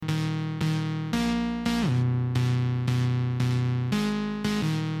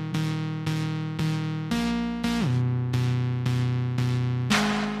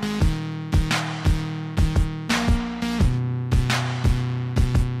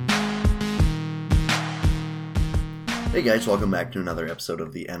Hey guys, welcome back to another episode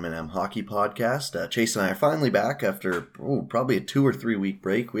of the M&M Hockey Podcast. Chase and I are finally back after probably a 2 or 3 week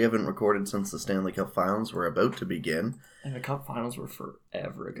break. We haven't recorded since the Stanley Cup Finals were about to begin. And the Cup Finals were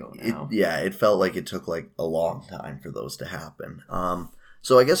forever ago now. It felt like it took a long time for those to happen.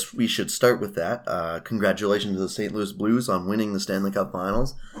 So I guess we should start with that. Congratulations to the St. Louis Blues on winning the Stanley Cup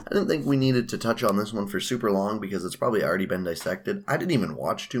Finals. I didn't think we needed to touch on this one for super long because it's probably already been dissected. I didn't even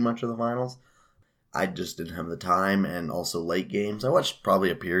watch too much of the finals. I just didn't have the time, and also late games. I watched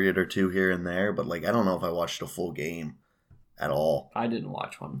probably a period or two here and there, but I don't know if I watched a full game at all. I didn't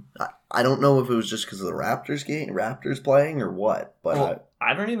watch one. I don't know if it was just because of the Raptors playing or what. But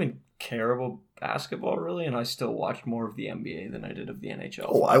I don't even care about basketball really, and I still watched more of the NBA than I did of the NHL.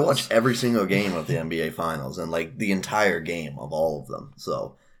 Oh, I watched every single game of the NBA Finals and the entire game of all of them.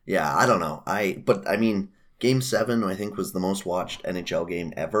 So yeah, I don't know. Game 7, I think, was the most watched NHL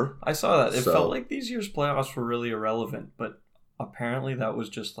game ever. I saw that. It felt like these year's playoffs were really irrelevant, but apparently that was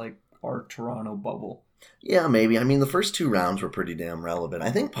just our Toronto bubble. Yeah, maybe. The first 2 rounds were pretty damn relevant. I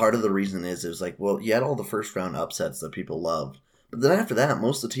think part of the reason is you had all the first round upsets that people loved. But then after that,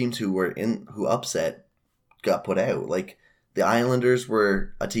 most of the teams who upset got put out. The Islanders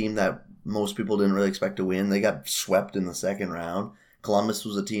were a team that most people didn't really expect to win. They got swept in the second round. Columbus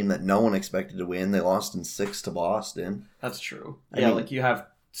was a team that no one expected to win. They lost in 6 to Boston. That's true. You have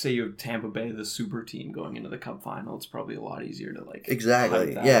Tampa Bay, the super team, going into the Cup final. It's probably a lot easier to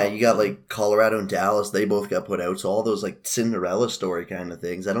Exactly. Yeah, you got Colorado and Dallas. They both got put out. So all those Cinderella story kind of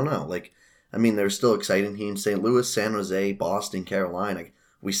things. I don't know. There's still exciting teams. St. Louis, San Jose, Boston, Carolina.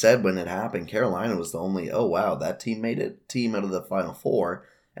 We said when it happened, Carolina was the only, that team made it. Team out of the Final Four.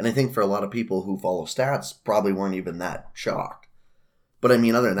 And I think for a lot of people who follow stats, probably weren't even that shocked. But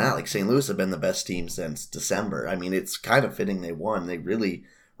other than that, St. Louis have been the best team since December. It's kind of fitting they won. They really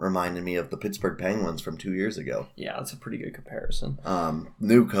reminded me of the Pittsburgh Penguins from 2 years ago. Yeah, that's a pretty good comparison.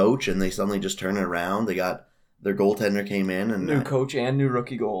 New coach, and they suddenly just turned it around. They got their goaltender came in. And new coach and new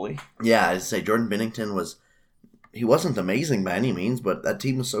rookie goalie. Yeah, I'd say Jordan Binnington he wasn't amazing by any means, but that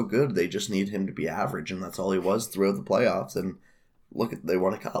team was so good, they just needed him to be average, and that's all he was throughout the playoffs, and they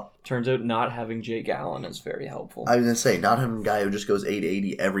won a cup. Turns out not having Jake Allen is very helpful. I was going to say, not having a guy who just goes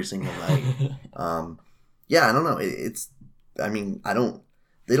 880 every single night. Yeah, I don't know.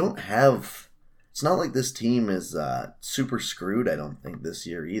 They don't have, it's not like this team is super screwed, I don't think, this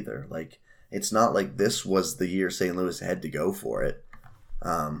year either. It's not like this was the year St. Louis had to go for it.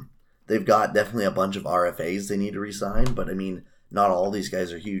 They've got definitely a bunch of RFAs they need to re-sign, but not all these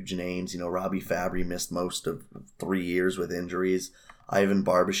guys are huge names. Robbie Fabry missed most of 3 years with injuries. Ivan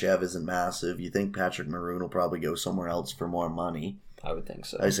Barbashev isn't massive. You think Patrick Maroon will probably go somewhere else for more money. I would think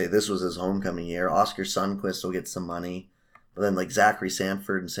so. I say this was his homecoming year. Oscar Sundqvist will get some money. But then Zachary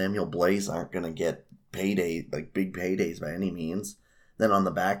Sanford and Samuel Blaze aren't going to get big paydays by any means. Then on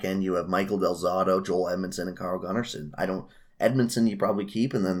the back end, you have Michael Del Zotto, Joel Edmondson, and Carl Gunnarsson. Edmondson you probably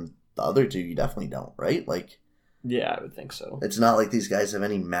keep, and then the other 2 you definitely don't, right? Yeah, I would think so. It's not like these guys have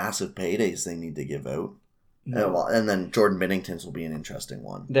any massive paydays they need to give out. No. And then Jordan Binnington's will be an interesting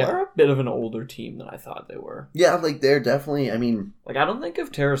one. They're a bit of an older team than I thought they were. Yeah, they're definitely, I don't think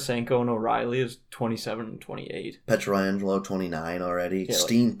of Tarasenko and O'Reilly as 27 and 28. Pietrangelo, 29 already. Yeah,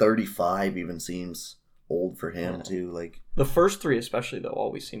 Steen, 35 even seems old for him, too. The first 3 especially, though,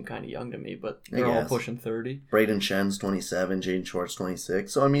 always seem kind of young to me, but they're all pushing 30. Braden Shen's 27, Jaden Short's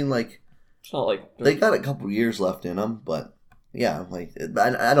 26. So, it's not they got a couple years left in them, but yeah,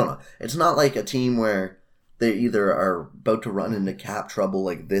 I don't know. It's not like a team where they either are about to run into cap trouble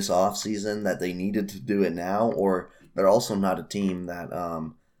this offseason that they needed to do it now, or they're also not a team that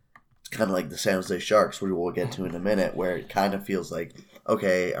it's kind of like the San Jose Sharks, which we'll get to in a minute, where it kind of feels like,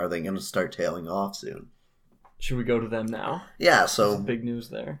 okay, are they going to start tailing off soon? Should we go to them now? Yeah, so big news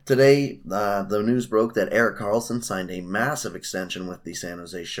there. Today, the news broke that Erik Karlsson signed a massive extension with the San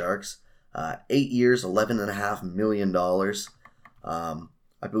Jose Sharks. 8 years, $11.5 million.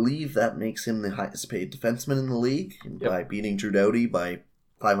 I believe that makes him the highest paid defenseman in the league by beating Drew Doughty by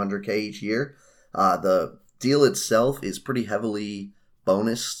 $500K each year. The deal itself is pretty heavily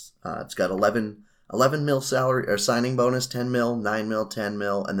bonus. It's got 11 mil salary or signing bonus, 10 mil, 9 mil, 10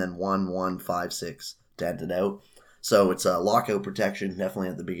 mil, and then 1, 5, 6 dented out. So it's a lockout protection definitely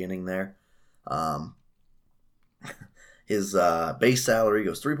at the beginning there. His base salary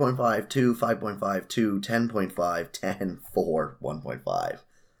goes 3.5, 2, 5.5, 2, 10.5, 10, 4, 1.5.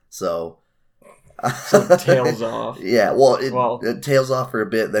 So it tails off. Yeah, it tails off for a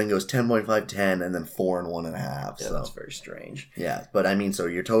bit, then goes 10.5, 10, and then 4 and 1.5. Yeah, so that's very strange. Yeah, but so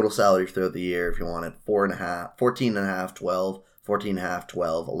your total salary throughout the year, if you want it, 4.5, 14.5, 12, 14.5,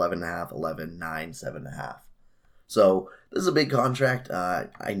 12, 11.5, 11, 9, 7.5. So this is a big contract.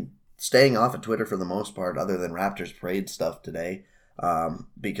 I'm staying off of Twitter for the most part, other than Raptors parade stuff today,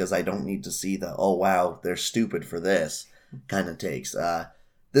 because I don't need to see the, oh wow, they're stupid for this kind of takes.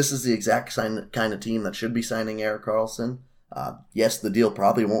 This is the exact kind of team that should be signing Erik Karlsson. Yes, the deal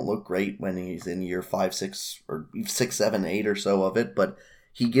probably won't look great when he's in year 5, 6, or 6, 7, 8 or so of it, but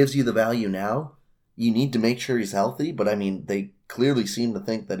he gives you the value now. You need to make sure he's healthy, but I mean, they clearly seem to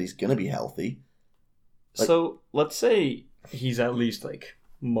think that he's going to be healthy. So let's say he's at least like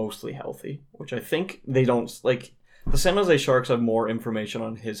mostly healthy, which I think they don't like. The San Jose Sharks have more information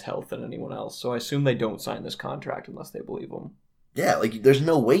on his health than anyone else, so I assume they don't sign this contract unless they believe him. Yeah, like there's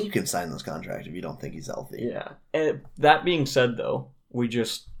no way you can sign this contract if you don't think he's healthy. Yeah. And that being said, though,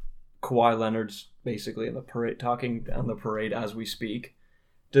 Kawhi Leonard's basically in the parade, talking on the parade as we speak.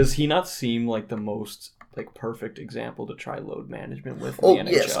 Does he not seem like the most like perfect example to try load management with in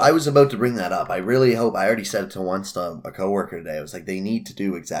the NHL? Yes, I was about to bring that up. I really hope, I already said it to a coworker today. I was like, they need to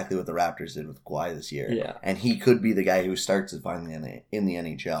do exactly what the Raptors did with Kawhi this year. Yeah. And he could be the guy who starts it finally in the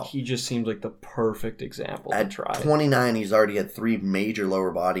NHL. He just seems like the perfect example At to try. 29, he's already had 3 major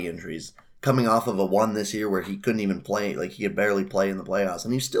lower body injuries, coming off of a one this year where he couldn't even play, like he could barely play in the playoffs.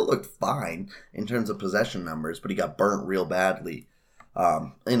 And he still looked fine in terms of possession numbers, but he got burnt real badly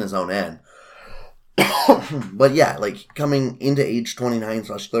in his own end. But yeah, like coming into age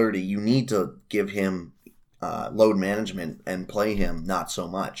 29/30, you need to give him load management and play him not so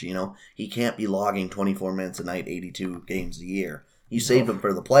much. You know, he can't be logging 24 minutes a night, 82 games a year. You saved him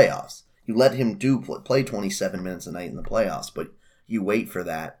for the playoffs. You let him play 27 minutes a night in the playoffs, but you wait for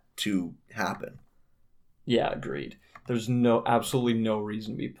that to happen. Yeah, agreed. There's absolutely no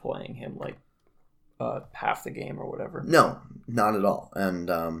reason to be playing him like half the game or whatever. No, not at all.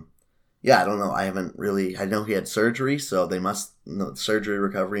 And yeah, I don't know. I know he had surgery, so surgery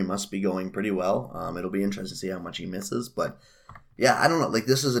recovery must be going pretty well. It'll be interesting to see how much he misses. But yeah, I don't know. Like,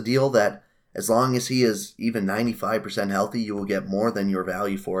 this is a deal that as long as he is even 95% healthy, you will get more than your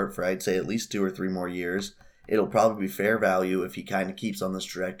value for it for, I'd say, at least 2 or 3 more years. It'll probably be fair value if he kind of keeps on this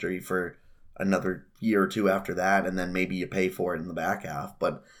trajectory for another year or 2 after that, and then maybe you pay for it in the back half.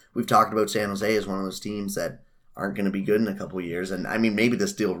 But we've talked about San Jose as one of those teams that aren't going to be good in a couple of years. And I mean, maybe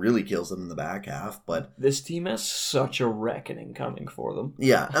this deal really kills them in the back half, but this team has such a reckoning coming for them.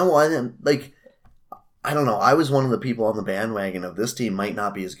 Yeah. And like, I don't know. I was one of the people on the bandwagon of this team might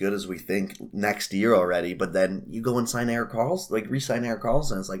not be as good as we think next year already, but then you go and sign Erik Karlsson, like re-sign Erik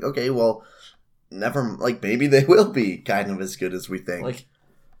Karlsson. It's like, okay, well, maybe they will be kind of as good as we think. Like,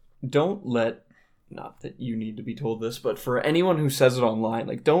 don't let, not that you need to be told this, but for anyone who says it online,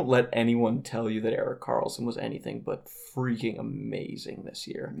 like, don't let anyone tell you that Erik Karlsson was anything but freaking amazing this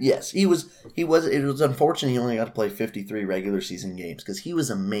year. Yes, he was. It was unfortunate he only got to play 53 regular season games because he was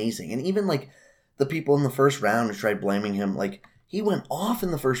amazing. And even like the people in the first round who tried blaming him, like, he went off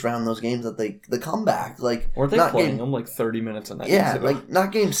in the first round in those games that the comeback, like, weren't they playing him like 30 minutes in that? Yeah, like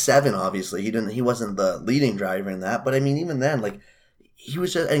not game 7. Obviously, he wasn't the leading driver in that. But I mean, even then, like, he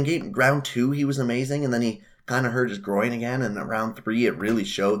was just in round 2 he was amazing, and then he kind of hurt his groin again. And in round 3 it really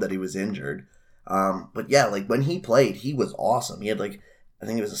showed that he was injured. But yeah, like when he played, he was awesome. He had like, I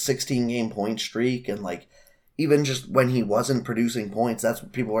think it was a 16-game point streak, and like even just when he wasn't producing points, that's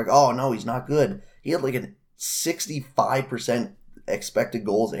what people were like, oh no, he's not good. He had like a 65% expected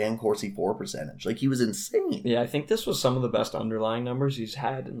goals and Corsi for percentage. Like, he was insane. Yeah, I think this was some of the best underlying numbers he's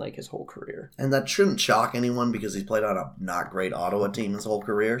had in like his whole career. And that shouldn't shock anyone because he's played on a not great Ottawa team his whole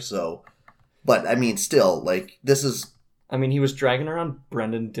career. So, but I mean, still, like, this is. I mean, he was dragging around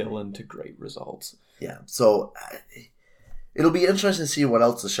Brendan Dillon to great results. Yeah, so it'll be interesting to see what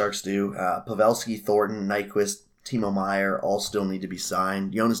else the Sharks do. Pavelski, Thornton, Nyquist, Timo Meier all still need to be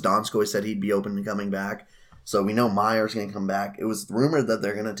signed. Jonas Donskoi said he'd be open to coming back. So we know Meier's going to come back. It was rumored that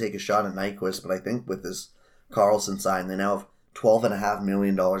they're going to take a shot at Nyquist, but I think with this Karlsson sign, they now have $12.5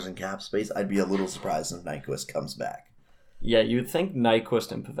 million in cap space. I'd be a little surprised if Nyquist comes back. Yeah, you'd think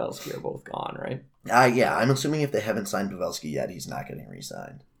Nyquist and Pavelski are both gone, right? Yeah, I'm assuming if they haven't signed Pavelski yet, he's not getting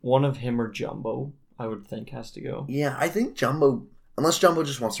re-signed. One of him or Jumbo, I would think, has to go. Yeah, I think Jumbo, unless Jumbo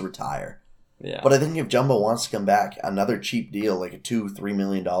just wants to retire. Yeah. But I think if Jumbo wants to come back, another cheap deal, like a $2-3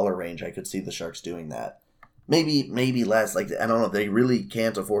 million range, I could see the Sharks doing that. Maybe less. Like, I don't know. They really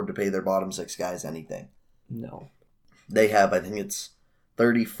can't afford to pay their bottom 6 guys anything. No. They have, I think it's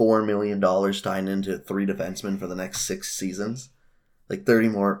 $34 million tied into 3 defensemen for the next 6 seasons. Like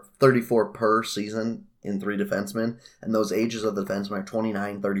 34 per season in 3 defensemen. And those ages of the defensemen are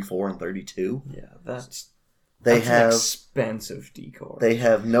 29, 34, and 32. Yeah, that's an expensive decor. They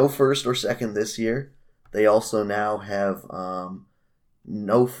have no first or second this year. They also now have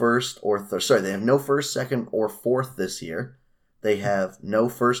no first or they have no first, second, or fourth this year. They have no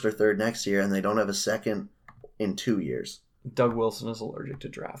first or third next year, and they don't have a second in 2 years. Doug Wilson is allergic to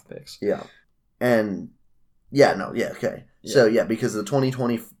draft picks. Yeah. And, okay. Yeah. So, because the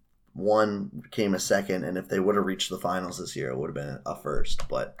 2021 became a second, and if they would have reached the finals this year, it would have been a first.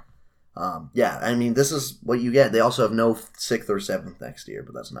 But, this is what you get. They also have no 6th or 7th next year,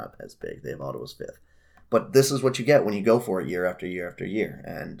 but that's not as big. They have Ottawa's 5th. But this is what you get when you go for it year after year after year.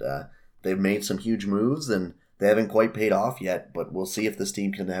 And they've made some huge moves, and they haven't quite paid off yet, but we'll see if this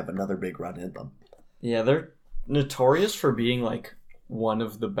team can have another big run in them. Yeah, they're notorious for being like one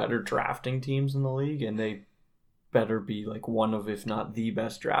of the better drafting teams in the league, and they better be like one of, if not the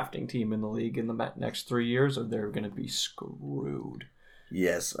best drafting team in the league in the next 3 years, or they're going to be screwed.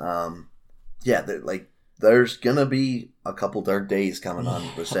 Yes. There's going to be a couple dark days coming on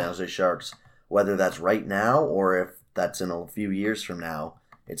the San Jose Sharks. Whether that's right now or if that's in a few years from now,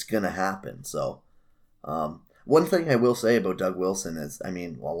 it's going to happen. So, one thing I will say about Doug Wilson is, a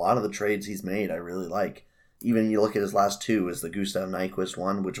lot of the trades he's made I really like. Even you look at his last two, is the Gustav Nyquist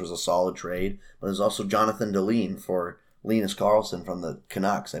one, which was a solid trade, but there's also Jonathan Dahlin for Linus Karlsson from the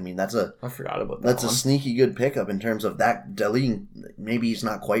Canucks. I forgot about that. That's a sneaky good pickup in terms of that. Dahlin, maybe he's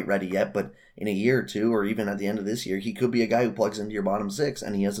not quite ready yet, but in a year or two, or even at the end of this year, he could be a guy who plugs into your bottom six,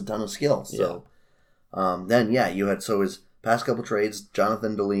 and he has a ton of skill. So, you had his past couple trades: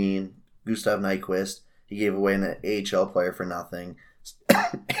 Jonathan Dahlin, Gustav Nyquist. He gave away an AHL player for nothing.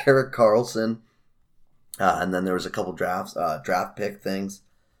 Erik Karlsson, and then there was a couple draft pick things.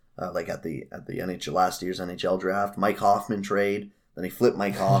 Like at the NHL last year's NHL draft, Mike Hoffman trade. Then he flipped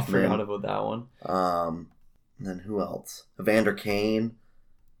Mike Hoffman. I forgot about that one. And then who else? Evander Kane.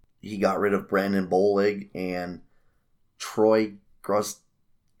 He got rid of Brandon Bolig and Troy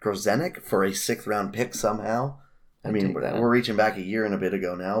Grozenic for a 6th round pick somehow. We're reaching back a year and a bit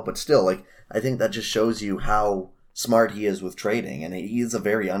ago now, but still, I think that just shows you how smart he is with trading, and he is a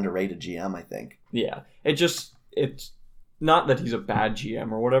very underrated GM, I think. Yeah, it's not that he's a bad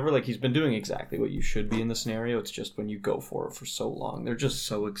GM or whatever. He's been doing exactly what you should be in the scenario. It's just when you go for it for so long, they're just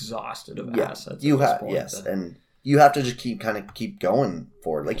so exhausted of assets. And you have to just keep going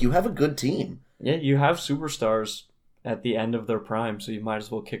for it. You have a good team. Yeah, you have superstars at the end of their prime, so you might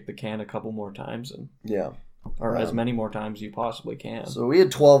as well kick the can a couple more times or as many more times as you possibly can. So we had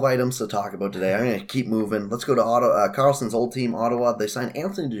 12 items to talk about today. I'm going to keep moving. Let's go to Ottawa. Karlsson's old team, Ottawa. They signed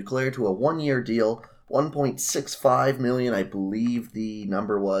Anthony Duclair to a 1-year deal. $1.65 million, I believe the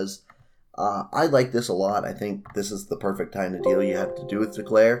number was. I like this a lot. I think this is the perfect kind of deal you have to do with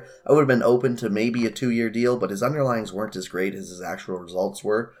Duclair. I would have been open to maybe a 2-year deal, but his underlyings weren't as great as his actual results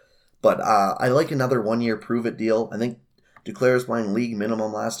were. But I like another 1-year prove-it deal. I think Duclair is playing league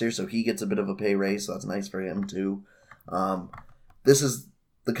minimum last year, so he gets a bit of a pay raise, so that's nice for him too. This is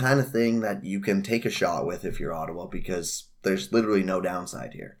the kind of thing that you can take a shot with if you're Ottawa, because there's literally no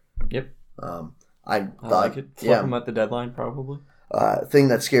downside here. Yep. I like it. Flip him at the deadline, probably. Thing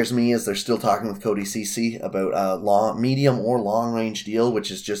that scares me is they're still talking with Cody Ceci about a medium or long range deal,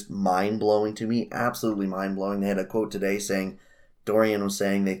 which is just mind blowing to me. Absolutely mind blowing. They had a quote today saying, Dorian was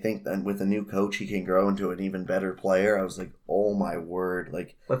saying they think that with a new coach he can grow into an even better player. I was like, oh my word!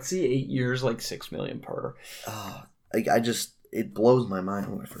 Let's see, 8 years, $6 million per. It blows my mind.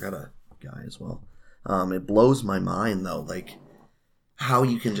 Oh, I forgot a guy as well. It blows my mind though, how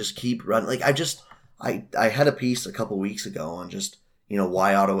you can just keep running. I had a piece a couple weeks ago on just,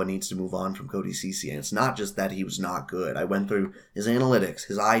 why Ottawa needs to move on from Cody Ceci. And it's not just that he was not good. I went through his analytics,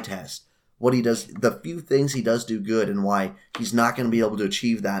 his eye test, what he does, the few things he does do good, and why he's not going to be able to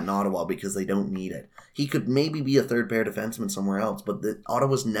achieve that in Ottawa because they don't need it. He could maybe be a third pair defenseman somewhere else, but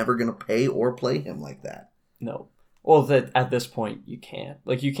Ottawa's never going to pay or play him like that. No. Well, at this point, you can't.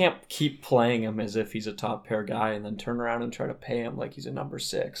 You can't keep playing him as if he's a top pair guy and then turn around and try to pay him like he's a number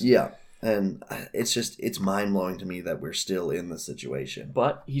 6. Yeah. And it's mind-blowing to me that we're still in this situation.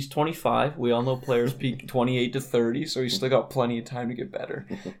 But he's 25. We all know players peak 28 to 30, so he's still got plenty of time to get better.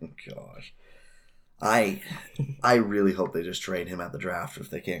 Gosh. I really hope they just trade him at the draft if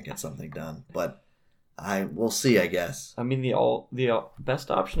they can't get something done. But we'll see, I guess. The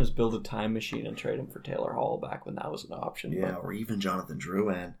best option is build a time machine and trade him for Taylor Hall back when that was an option. Yeah, or even Jonathan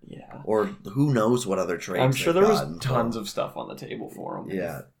Drouin. Yeah. Or who knows what other trades I'm sure there was tons of stuff on the table for him.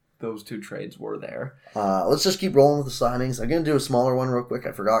 Yeah. Those two trades were there. Let's just keep rolling with the signings. I'm going to do a smaller one real quick.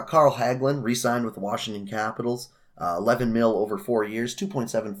 I forgot. Carl Hagelin re-signed with the Washington Capitals. $11 million over 4 years,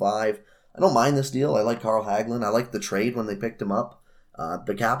 2.75. I don't mind this deal. I like Carl Hagelin. I like the trade when they picked him up.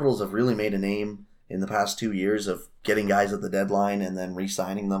 The Capitals have really made a name in the past 2 years of getting guys at the deadline and then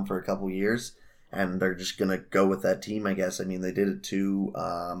re-signing them for a couple years. and they're just going to go with that team, I guess. I mean, they did it to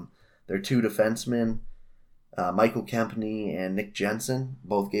their two defensemen, Michael Kempney and Nick Jensen.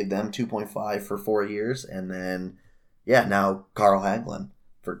 Both gave them 2.5 for 4 years. And then, now Carl Hagelin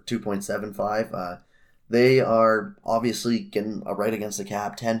for 2.75. They are obviously getting a right against the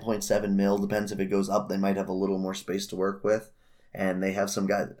cap, 10.7 mil. Depends if it goes up, they might have a little more space to work with. And they have some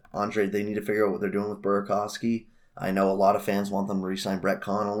guy, Andre, they need to figure out what they're doing with Burakovsky. I know a lot of fans want them to re-sign Brett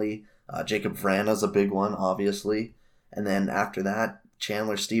Connolly. Jacob Vrana's a big one, obviously. And then after that,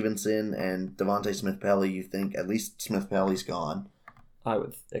 Chandler Stevenson and Devontae Smith-Pelly, you think at least Smith-Pelly's gone. I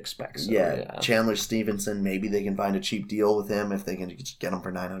would expect so, yeah. Chandler Stevenson, maybe they can find a cheap deal with him if they can just get him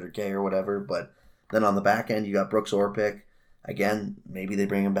for $900K or whatever, but... Then on the back end, you got Brooks Orpik. Again, maybe they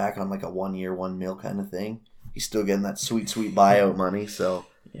bring him back on like a 1 year, $1 million kind of thing. He's still getting that sweet buyout money. So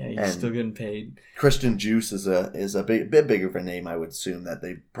yeah, he's still getting paid. Christian Juice is a bit bigger of a name, I would assume, that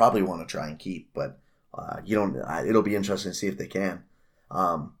they probably want to try and keep. But it'll be interesting to see if they can.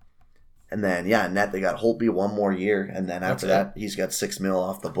 And then net they got Holtby 1 more year, and then after that he's got $6 million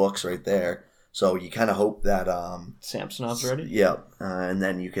off the books right there. So you kind of hope that Samsonov's ready. Yeah, and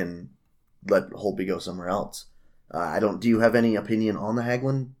then you can let Holtby go somewhere else. Do you have any opinion on the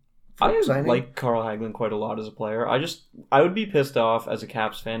Hagelin signing? Like Carl Hagelin quite a lot as a player. I would be pissed off as a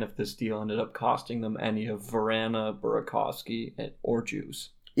Caps fan if this deal ended up costing them any of Vrana, Burakovsky, or Juice.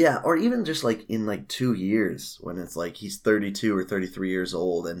 Yeah, or even just like in like 2 years when it's like he's 32 or 33 years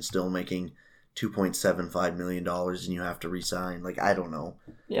old and still making $2.75 million and you have to re-sign. Like, I don't know.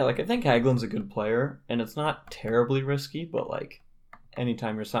 Yeah, like I think Hagelin's a good player and it's not terribly risky, but like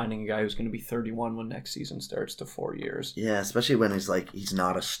anytime you're signing a guy who's going to be 31 when next season starts to 4 years. Yeah, especially when he's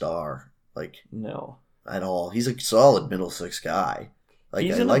not a star. Like, no. At all. He's a solid middle six guy. Like,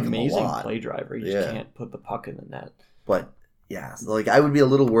 he's an amazing play driver. He just can't put the puck in the net. But, yeah, like I would be a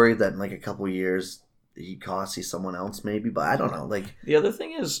little worried that in like a couple of years he costs you someone else maybe, but I don't know. Like, the other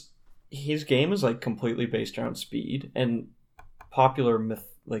thing is his game is like completely based around speed, and popular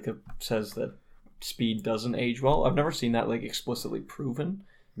myth says that speed doesn't age well. I've never seen that like explicitly proven.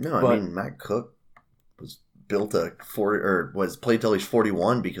 No, I mean Matt Cook was built played till he's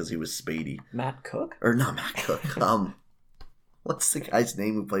 41 because he was speedy. Matt Cook? Or not Matt Cook. What's the guy's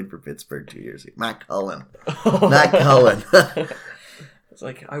name who played for Pittsburgh 2 years ago? Matt Cullen. Matt Cullen. It's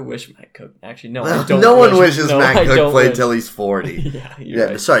like, I wish Matt Cook. Actually, no, I don't. No one wishes Matt Cook played till he's 40. yeah,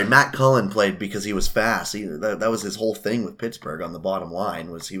 right. Sorry, Matt Cullen played because he was fast. That was his whole thing with Pittsburgh on the bottom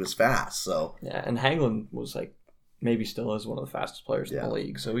line was he was fast. So yeah, and Hagelin was like maybe still is one of the fastest players in the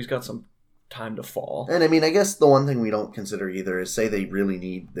league. So he's got some time to fall. And I mean, I guess the one thing we don't consider either is say they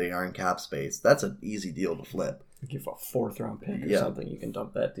are in cap space. That's an easy deal to flip. Give a 4th round pick or something, you can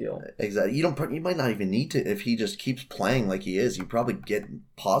dump that deal. Exactly. You might not even need to if he just keeps playing like he is. You probably get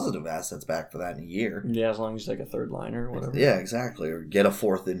positive assets back for that in a year. Yeah, as long as he's like a 3rd liner or whatever. Yeah, exactly. Or get a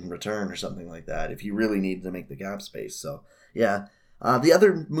 4th in return or something like that if you really need to make the cap space. So yeah. The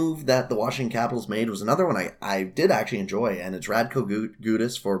other move that the Washington Capitals made was another one I did actually enjoy, and it's Radko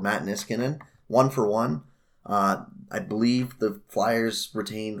Gudas for Matt Niskanen, 1-for-1. I believe the Flyers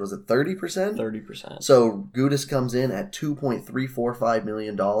retained, was it 30%? 30%. So Gudas comes in at $2.345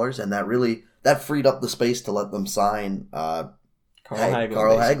 million, and that freed up the space to let them sign Carl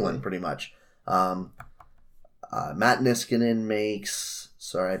Hagelin, pretty much. Matt Niskanen makes,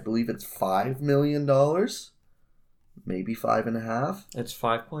 I believe it's $5 million, maybe 5.5. It's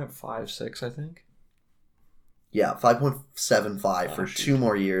 5.56, I think. Yeah, 5.75 for 2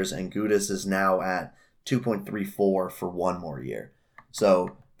 more years, and Gudas is now at 2.34 for 1 more year.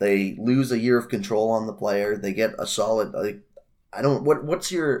 So they lose a year of control on the player. They get a solid.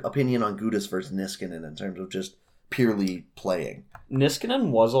 What's your opinion on Gudas versus Niskanen in terms of just purely playing? Niskanen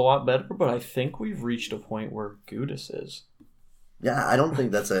was a lot better, but I think we've reached a point where Gudas is. Yeah, I don't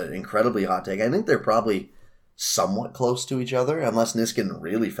think that's an incredibly hot take. I think they're probably somewhat close to each other, unless Niskanen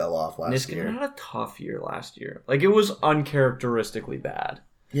really fell off last year. Niskanen had a tough year last year. Like, it was uncharacteristically bad.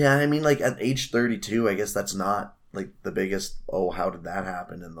 Yeah, I mean, like, at age 32, I guess that's not, like, the biggest, how did that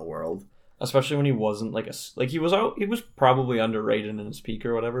happen in the world? Especially when he wasn't, he was probably underrated in his peak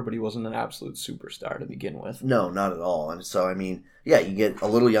or whatever, but he wasn't an absolute superstar to begin with. No, not at all. And so, I mean, yeah, you get a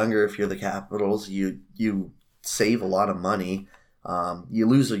little younger if you're the Capitals. You save a lot of money. You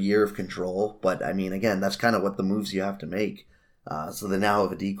lose a year of control. But, I mean, again, that's kind of what the moves you have to make. So they now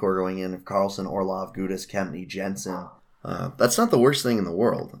have a decor going in of Karlsson, Orlov, Gudas, Kempney, Jensen. That's not the worst thing in the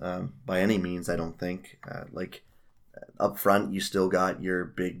world, by any means, I don't think. Up front, you still got your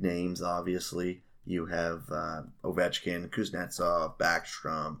big names, obviously. You have Ovechkin, Kuznetsov,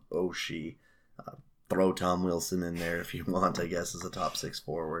 Backstrom, Oshie. throw Tom Wilson in there if you want, I guess, as a top 6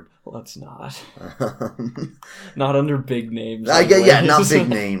 forward. Well, that's not under big names. Yeah, not big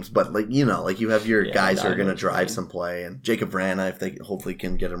names, but like you have your guys who are going to drive mean. some play, and Jacob Vrana if they hopefully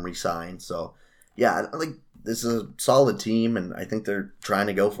can get him re-signed. So yeah, like this is a solid team, and I think they're trying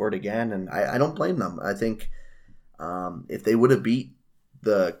to go for it again, and I don't blame them. I think if they would have beat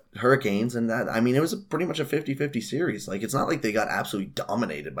the Hurricanes, and that, I mean, it was pretty much a 50-50 series. Like, it's not like they got absolutely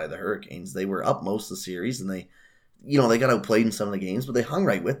dominated by the Hurricanes. They were up most of the series, and they got outplayed in some of the games, but they hung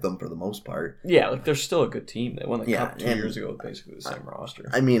right with them for the most part. Yeah, like, they're still a good team. They won the Cup 2 years ago with basically the same roster.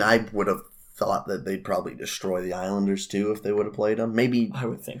 I mean, I would have thought that they'd probably destroy the Islanders, too, if they would have played them. Maybe I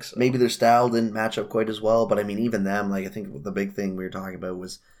would think so. Maybe their style didn't match up quite as well, but I mean, even them, like, I think the big thing we were talking about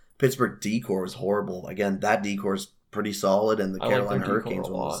was Pittsburgh decor was horrible. Again, that decor is pretty solid, and the Carolina Hurricanes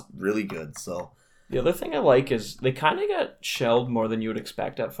one was really good. So the other thing I like is they kind of got shelled more than you would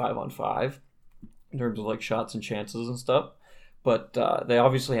expect at 5-on-5 in terms of like shots and chances and stuff. But they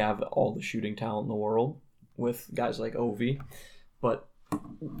obviously have all the shooting talent in the world with guys like Ovi. But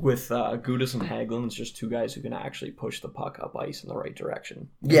with Gudas and Hagelin, it's just two guys who can actually push the puck up ice in the right direction.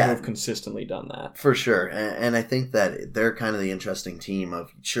 Yeah, who have consistently done that for sure. And I think that they're kind of the interesting team.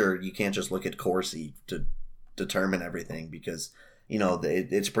 Of sure, you can't just look at Corsi to determine everything because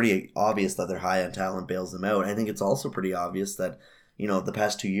it's pretty obvious that their high end talent bails them out. I think it's also pretty obvious that the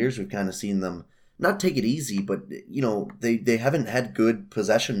past 2 years we've kind of seen them not take it easy, but they haven't had good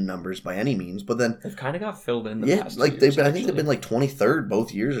possession numbers by any means. But then they've kind of got filled in. Past 2 years, I think they've been like 23rd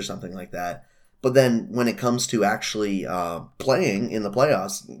both years or something like that. But then when it comes to actually playing in the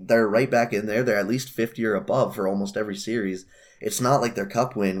playoffs, they're right back in there. They're at least 50 or above for almost every series. It's not like their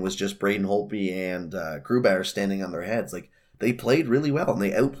cup win was just Braden Holtby and Grubauer standing on their heads. Like, they played really well, and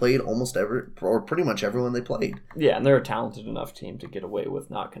they outplayed almost pretty much everyone they played. Yeah, and they're a talented enough team to get away with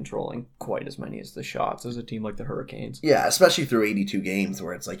not controlling quite as many as the shots as a team like the Hurricanes. Yeah, especially through 82 games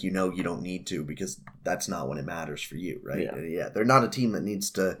where it's like, you don't need to because that's not when it matters for you, right? Yeah, they're not a team that needs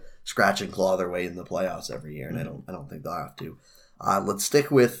to scratch and claw their way in the playoffs every year, and I don't think they'll have to. Let's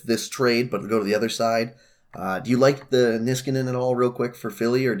stick with this trade, but go to the other side. Do you like the Niskanen at all real quick for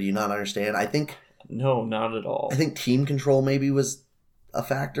Philly, or do you not understand? No, not at all. I think team control maybe was a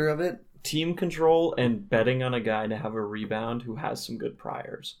factor of it. Team control and betting on a guy to have a rebound who has some good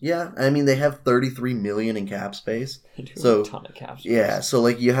priors. Yeah, I mean, they have $33 million in cap space. They do have a ton of cap space. Yeah, so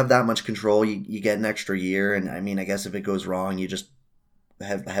like you have that much control, you get an extra year, and I mean, I guess if it goes wrong, you just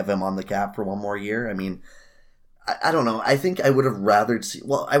have him on the cap for one more year. I mean, I don't know. I think I would have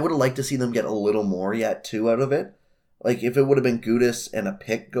I would have liked to see them get a little more yet too out of it. Like if it would have been Gudas and a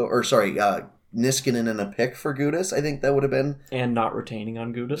pick Niskanen and a pick for Gudas, I think that would have been... And not retaining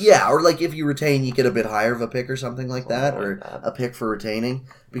on Gudas? Yeah, or like if you retain, you get a bit higher of a pick or something like that, or a pick for retaining.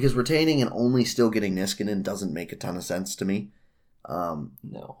 Because retaining and only still getting Niskanen doesn't make a ton of sense to me.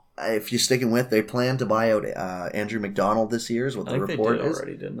 No. If you're sticking with, they plan to buy out Andrew McDonald this year is what the report is. They did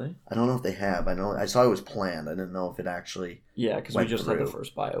already, didn't they? I don't know if they have. I saw it was planned. I didn't know if it actually because we just had the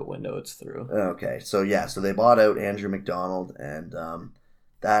first buyout window. It's through. Okay, so they bought out Andrew McDonald, and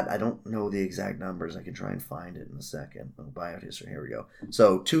that, I don't know the exact numbers. I can try and find it in a second. Buyout history. Here we go.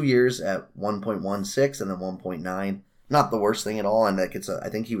 So 2 years at 1.16 and then 1.9. Not the worst thing at all. And that gets I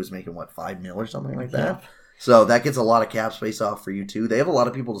think he was making, $5 million or something like that. Yeah. So that gets a lot of cap space off for you too. They have a lot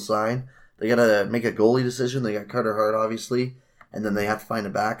of people to sign. They got to make a goalie decision. They got Carter Hart, obviously. And then they have to find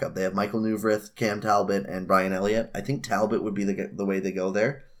a backup. They have Michael Neuvirth, Cam Talbot, and Brian Elliott. I think Talbot would be the way they go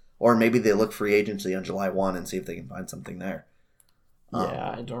there. Or maybe they look free agency on July 1 and see if they can find something there.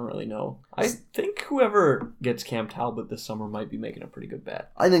 Yeah, I don't really know. I think whoever gets Cam Talbot this summer might be making a pretty good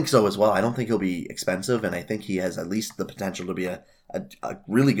bet. I think so as well. I don't think he'll be expensive, and I think he has at least the potential to be a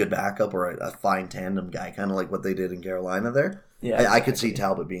really good backup or a fine tandem guy, kind of like what they did in Carolina there. Yeah, exactly. I could see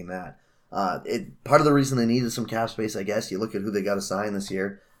Talbot being that. Part of the reason they needed some cap space, I guess, you look at who they got to sign this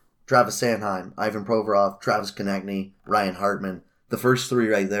year. Travis Sanheim, Ivan Provorov, Travis Konechny, Ryan Hartman. The first three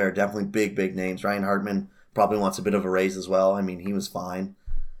right there are definitely big names. Ryan Hartman probably wants a bit of a raise as well. I mean, he was fine.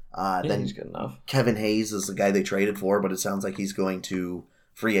 Then he's good enough. Kevin Hayes is the guy they traded for, but it sounds like he's going to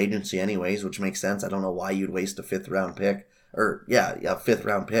free agency anyways, which makes sense. I don't know why you'd waste a fifth-round pick. A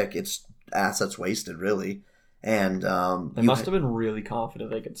fifth-round pick. It's assets wasted, really. And they must have been really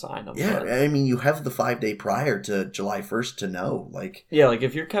confident they could sign him. Yeah, I mean, you have the 5 day prior to July 1st to know.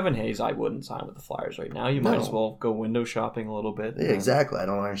 If you're Kevin Hayes, I wouldn't sign with the Flyers right now. You might as well go window shopping a little bit. Yeah, exactly. I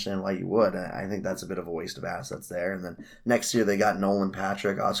don't understand why you would. I think that's a bit of a waste of assets there. And then next year they got Nolan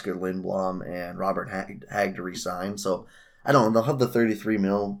Patrick, Oscar Lindblom, and Robert Hagg to re-sign. So I don't know. They'll have the $33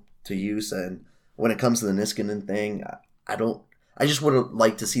 million to use. And when it comes to the Niskanen thing, I just would have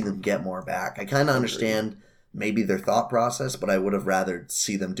liked to see them get more back. I kind of understand maybe their thought process, but I would have rather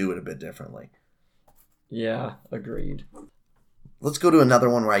see them do it a bit differently. Yeah, agreed. Let's go to another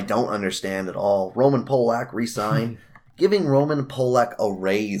one where I don't understand at all. Roman Polak re-signed. Giving Roman Polak a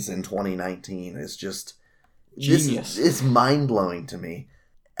raise in 2019 is just genius. It's mind-blowing to me.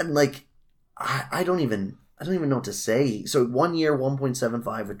 And like I don't even know what to say. So 1 year,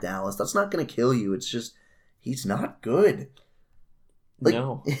 1.75 with Dallas. That's not going to kill you. It's just he's not good. Like,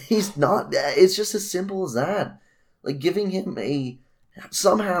 no. He's not. It's just as simple as that. Like giving him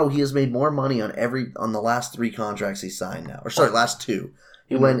somehow he has made more money on the last 3 contracts he signed now. Or sorry, last 2.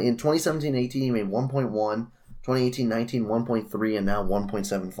 He went in 2017-18 he made 1.1, 2018-19 1.3, and now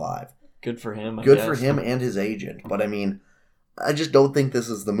 1.75. Good for him. Good for him and his agent. But I mean, I just don't think this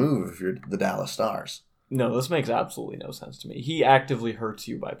is the move if you're the Dallas Stars. No, this makes absolutely no sense to me. He actively hurts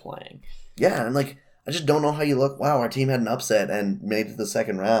you by playing. Yeah, and like I just don't know how you look. Wow, our team had an upset and made it to the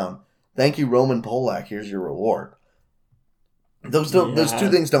second round. Thank you, Roman Polak. Here's your reward. Those 2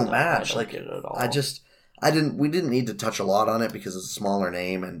 things don't match. I don't get it at all. We didn't need to touch a lot on it because it's a smaller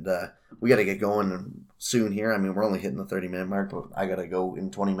name, and we got to get going soon here. I mean, we're only hitting the 30-minute mark, but I got to go in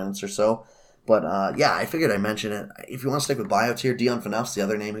 20 minutes or so. But yeah, I figured I'd mention it. If you want to stick with buyouts here, Dion Phaneuf's the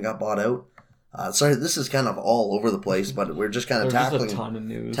other name that got bought out. Sorry, this is kind of all over the place, but we're just kind of tackling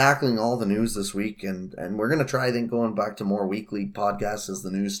all the news this week, and we're going to try, I think, going back to more weekly podcasts as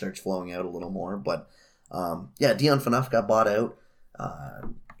the news starts flowing out a little more. But yeah, Dion Phaneuf got bought out.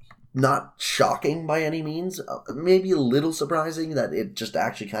 Not shocking by any means. Maybe a little surprising that it just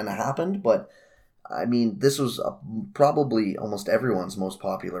actually kind of happened, but I mean, this was probably almost everyone's most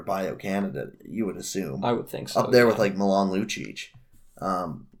popular buyout candidate, you would assume. I would think so. Up there with like Milan Lucic.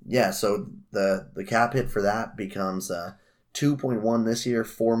 Yeah, so the cap hit for that becomes 2.1 this year,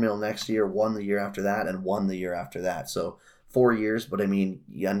 4 mil next year, 1 the year after that, and 1 the year after that. So 4 years, but I mean,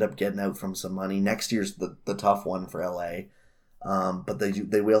 you end up getting out from some money. Next year's the tough one for LA. But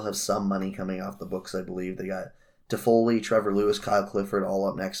they will have some money coming off the books, I believe. They got Toffoli, Trevor Lewis, Kyle Clifford all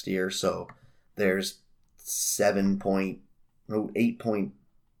up next year. So there's $8.2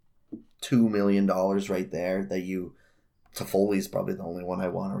 million right there that you... Toffoli's probably the only one I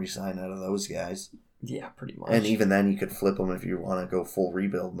want to resign out of those guys. Yeah, pretty much. And even then, you could flip them if you want to go full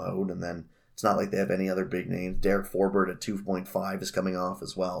rebuild mode. And then it's not like they have any other big names. Derek Forbert at 2.5 is coming off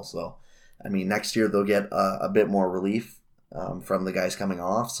as well. So, I mean, next year they'll get a bit more relief from the guys coming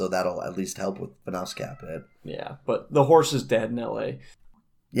off. So that'll at least help with Phaneuf's cap hit. Yeah, but the horse is dead in LA.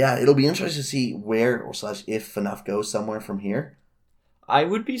 Yeah, it'll be interesting to see where or / if Phaneuf goes somewhere from here. I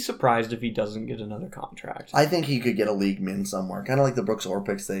would be surprised if he doesn't get another contract. I think he could get a league min somewhere. Kind of like the Brooks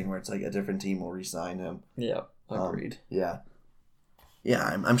Orpix thing where it's like a different team will re-sign him. Yeah, agreed. Yeah,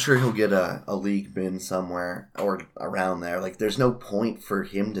 I'm sure he'll get a league min somewhere or around there. Like, there's no point for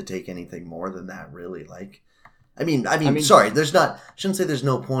him to take anything more than that, really. Like, I mean, sorry, there's not... I shouldn't say there's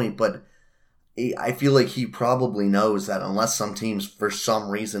no point, but I feel like he probably knows that unless some team's for some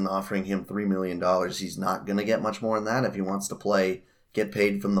reason offering him $3 million, he's not going to get much more than that if he wants to play... get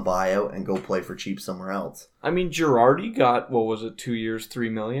paid from the buyout and go play for cheap somewhere else. I mean, Girardi got, 2 years, $3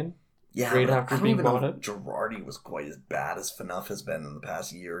 million? Yeah, right after being bought out. Girardi was quite as bad as Phaneuf has been in the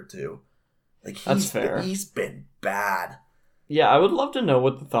past year or two. Like, that's fair. He's been bad. Yeah, I would love to know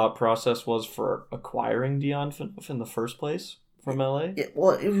what the thought process was for acquiring Dion Phaneuf in the first place from LA.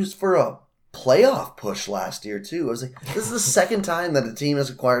 Well, it was for a playoff push last year too. I was like, this is the second time that a team has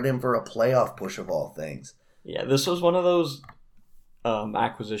acquired him for a playoff push of all things. Yeah, this was one of those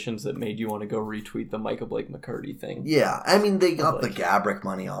acquisitions that made you want to go retweet the Michael Blake McCurdy thing. Yeah, I mean, they got the Gabrick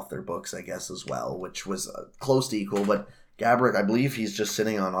money off their books, I guess, as well, which was close to equal, but Gabrick, I believe he's just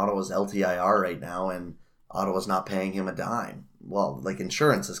sitting on Ottawa's LTIR right now, and Ottawa's not paying him a dime. Well, like,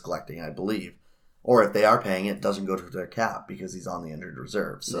 insurance is collecting, I believe. Or if they are paying it, doesn't go to their cap because he's on the injured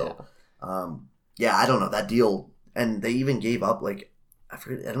reserve. So, yeah, I don't know, that deal, and they even gave up, like, I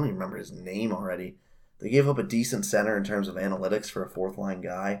don't even remember his name already. They gave up a decent center in terms of analytics for a fourth-line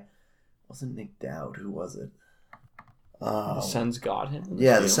guy. It wasn't Nick Dowd. Who was it? The Sens got him?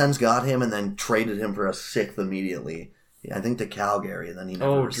 Yeah, the Sens got him and then traded him for a sixth immediately. Yeah, I think to Calgary, and then he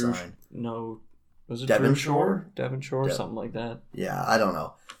never resigned. Was it Devon Shore? Devon Shore, something like that. Yeah, I don't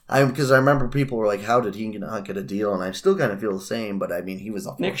know. Because I remember people were like, how did he not get a deal? And I still kind of feel the same, but I mean, he was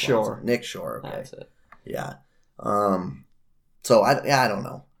a Nick Shore. Nick Shore, okay. That's it. Yeah. So, I don't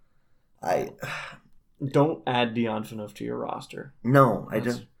know. Don't add Dion Phaneuf to your roster. No, That's I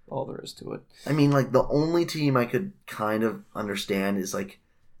don't. All there is to it. I mean, like, the only team I could kind of understand is, like,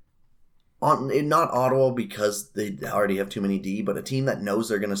 not Ottawa because they already have too many D, but a team that knows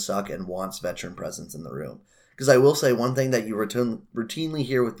they're going to suck and wants veteran presence in the room. Because I will say one thing that you routinely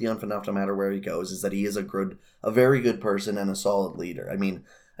hear with Dion Phaneuf, no matter where he goes, is that he is a very good person and a solid leader. I mean,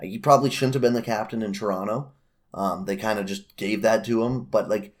 he probably shouldn't have been the captain in Toronto. They kind of just gave that to him. But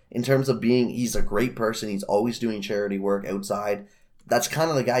like in terms of he's a great person. He's always doing charity work outside. That's kind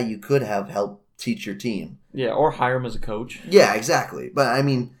of the guy you could have helped teach your team. Yeah, or hire him as a coach. Yeah, exactly. But I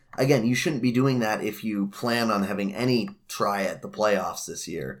mean, again, you shouldn't be doing that if you plan on having any try at the playoffs this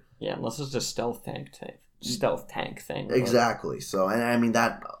year. Yeah, unless it's a stealth tank thing. Exactly. So, and I mean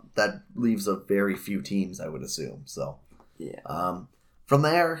that leaves a very few teams, I would assume. So, yeah. From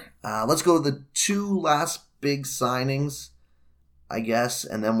there, let's go to the two last big signings, I guess,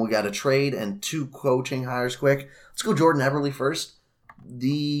 and then we got a trade and two coaching hires quick. Let's go Jordan Eberle first.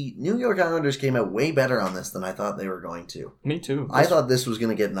 The New York Islanders came out way better on this than I thought they were going to. Me too. I thought this was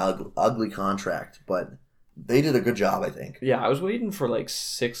going to get an ugly contract, but they did a good job, I think. Yeah, I was waiting for like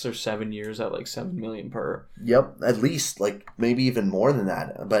 6 or 7 years at like $7 million per. Yep, at least like maybe even more than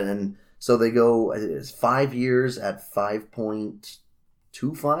that. So they go 5 years at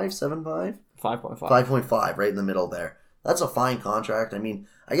 5.25, 75? 5.5. 5.5, right in the middle there. That's a fine contract. I mean,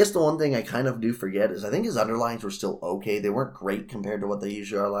 I guess the one thing I kind of do forget is I think his underlines were still okay. They weren't great compared to what they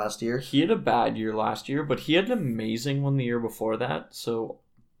usually are last year. He had a bad year last year, but he had an amazing one the year before that, so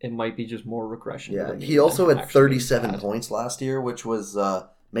it might be just more regression. Yeah, he also had 37 points last year, which was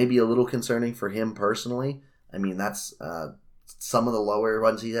maybe a little concerning for him personally. I mean, that's some of the lower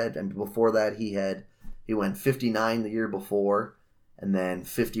ones he had. And before that, he went 59 the year before, and then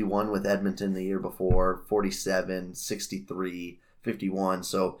 51 with Edmonton the year before, 47, 63, 51.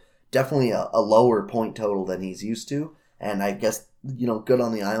 So definitely a lower point total than he's used to. And I guess, good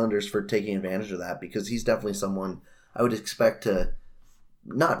on the Islanders for taking advantage of that, because he's definitely someone I would expect to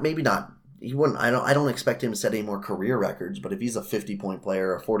he wouldn't. I don't expect him to set any more career records, but if he's a 50-point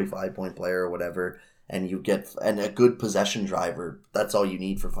player, a 45-point player, or whatever, and you get a good possession driver, that's all you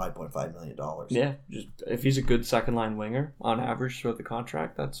need for $5.5 million. Yeah, just if he's a good second line winger on average throughout the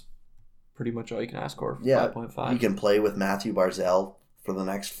contract, that's pretty much all you can ask for. 5.5. He can play with Matthew Barzal for the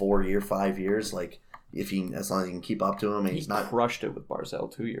next 5 years, like. As long as you can keep up to him, and he's not crushed it with Barzal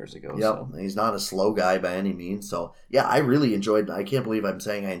 2 years ago. Yep, so. He's not a slow guy by any means. So yeah, I really enjoyed. I can't believe I'm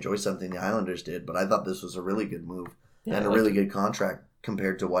saying I enjoyed something the Islanders did, but I thought this was a really good move and a really good contract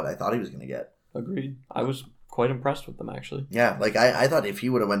compared to what I thought he was going to get. Agreed. I was quite impressed with them actually. Yeah, like I thought if he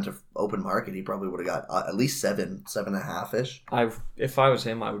would have went to open market, he probably would have got at least 7.5 ish. If I was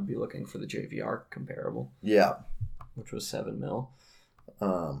him, I would be looking for the JVR comparable. Yeah, which was $7 million.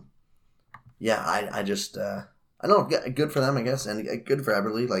 Yeah, I just I don't know, good for them, I guess, and good for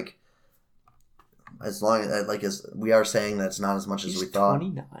Eberle. Like, as long as we are saying that's not as much as we thought.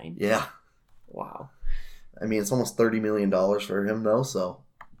 29. Yeah. Wow. I mean, it's almost $30 million for him though, so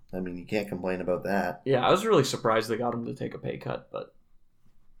I mean, you can't complain about that. Yeah, I was really surprised they got him to take a pay cut, but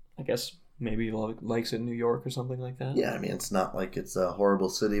I guess maybe he likes it in New York or something like that. Yeah, I mean, it's not like it's a horrible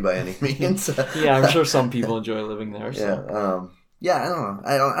city by any means. Yeah, I'm sure some people enjoy living there. So. Yeah. Yeah, I don't know.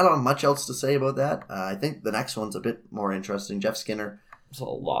 I don't have much else to say about that. I think the next one's a bit more interesting. Jeff Skinner. It's a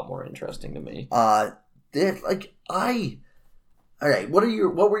lot more interesting to me. All right. What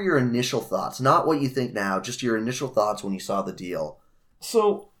were your initial thoughts? Not what you think now, just your initial thoughts when you saw the deal.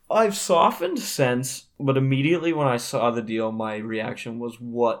 So I've softened since, but immediately when I saw the deal, my reaction was,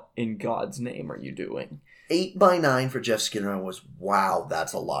 "What in God's name are you doing?" 8x9 for Jeff Skinner was, wow,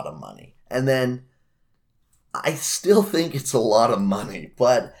 that's a lot of money. And then I still think it's a lot of money,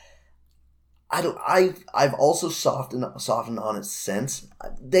 but I've also softened on it since.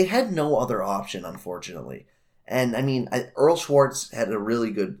 They had no other option, unfortunately. And I mean, Earl Schwartz had a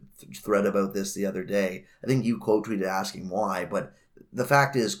really good thread about this the other day. I think you quote tweeted asking why, but the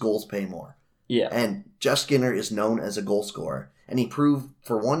fact is goals pay more. Yeah. And Jeff Skinner is known as a goal scorer. And he proved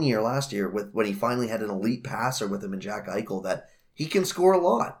for 1 year last year when he finally had an elite passer with him in Jack Eichel that he can score a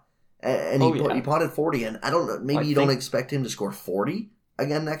lot. And he potted 40, and I don't know, maybe you don't expect him to score 40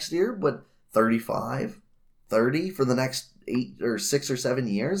 again next year, but 35, 30 for the next 6 or 7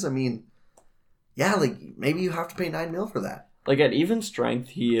 years. I mean, yeah, like maybe you have to pay $9 million for that. Like at even strength,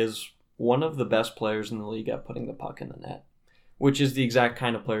 he is one of the best players in the league at putting the puck in the net, which is the exact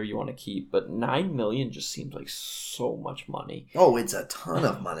kind of player you want to keep. But $9 million just seems like so much money. Oh, it's a ton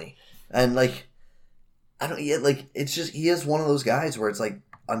of money, and like it's just he is one of those guys where it's like.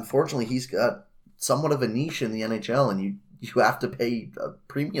 Unfortunately, he's got somewhat of a niche in the NHL, and you have to pay a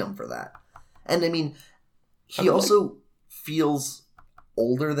premium for that. And I mean, he also feels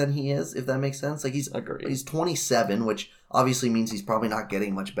older than he is, if that makes sense. Like he's 27, which obviously means he's probably not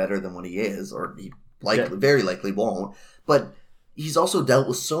getting much better than what he is, or he very likely won't. But he's also dealt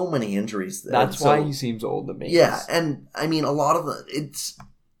with so many injuries. That's why he seems old to me. Yeah, and I mean, a lot of it's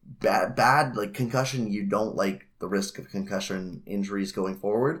bad like concussion. You don't like the risk of concussion injuries going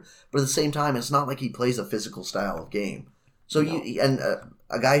forward, but at the same time, it's not like he plays a physical style of game. So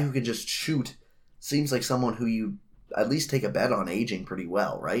a guy who can just shoot seems like someone who you at least take a bet on aging pretty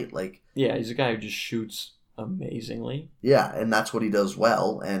well, right? Like, yeah, he's a guy who just shoots amazingly. Yeah, and that's what he does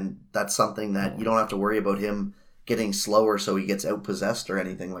well, and that's something that you don't have to worry about him getting slower so he gets outpossessed or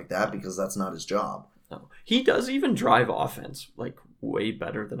anything like that, because that's not his job. No. He does even drive offense like way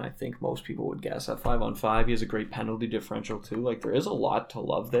better than I think most people would guess. At 5-on-5, he has a great penalty differential too. Like, there is a lot to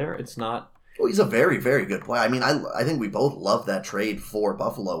love there. It's not... Well, he's a very, very good player. I mean, I think we both loved that trade for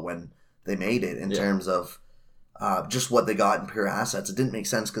Buffalo when they made it in terms of just what they got in pure assets. It didn't make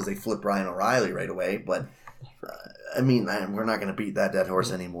sense because they flipped Ryan O'Reilly right away, but I mean, we're not going to beat that dead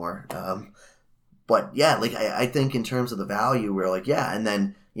horse anymore. But yeah, like I think in terms of the value, we're like, yeah, and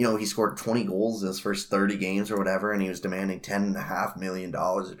then, you know, he scored 20 goals in his first 30 games or whatever, and he was demanding $10.5 million.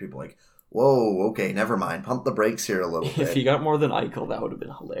 And people are like, whoa, okay, never mind. Pump the brakes here a little bit. If he got more than Eichel, that would have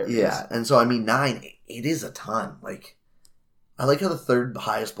been hilarious. Yeah, and so, I mean, 9, it is a ton. Like, I like how the third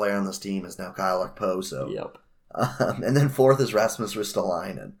highest player on this team is now Kyle Okposo. Yep. And then fourth is Rasmus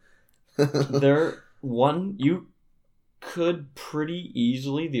Ristolainen. You could pretty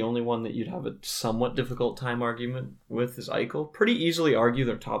easily, the only one that you'd have a somewhat difficult time argument with is Eichel. Pretty easily argue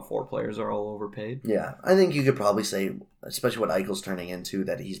their top 4 players are all overpaid. Yeah, I think you could probably say, especially what Eichel's turning into,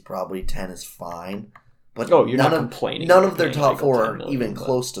 that he's probably 10 is fine. But you're not complaining. None of their top 4 are million, even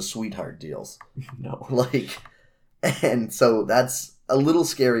close to sweetheart deals. No. And so that's a little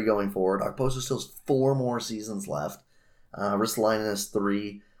scary going forward. Okposo still has 4 more seasons left. Ristolainen has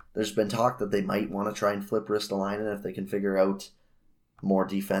 3. There's been talk that they might want to try and flip Ristolainen if they can figure out more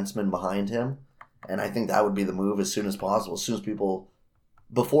defensemen behind him. And I think that would be the move as soon as possible.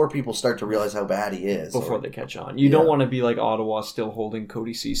 Before people start to realize how bad he is. Before they catch on. You don't want to be like Ottawa still holding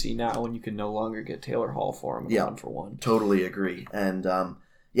Cody Ceci now when you can no longer get Taylor Hall for him 1-for-1. Totally agree. And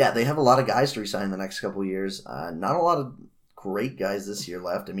they have a lot of guys to resign the next couple of years. Not a lot of great guys this year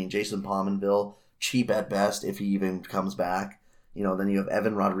left. I mean, Jason Pominville, cheap at best if he even comes back. You know, then you have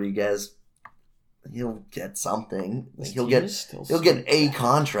Evan Rodriguez. He'll get something. He'll get a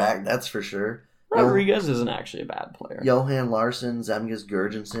contract, that's for sure. Rodriguez isn't actually a bad player. Johan Larsson, Zemgus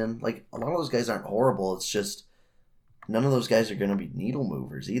Girgensson. Like, a lot of those guys aren't horrible. It's just none of those guys are going to be needle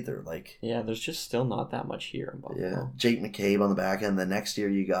movers either. Like, yeah, there's just still not that much here in Buffalo. Yeah, Jake McCabe on the back end. The next year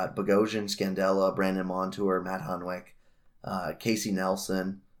you got Bogosian, Scandella, Brandon Montour, Matt Hunwick, Casey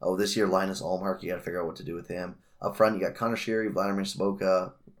Nelson. Oh, this year Linus Ullmark. You got to figure out what to do with him. Up front, you got Connor Sheary, Vladimir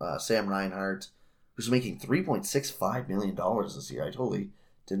Smoka, Sam Reinhart, who's making $3.65 million this year. I totally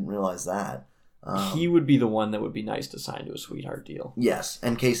didn't realize that. He would be the one that would be nice to sign to a sweetheart deal. Yes,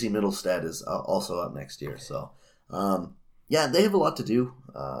 and Casey Middlestead is also up next year. So, they have a lot to do.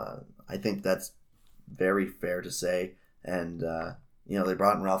 I think that's very fair to say. And, they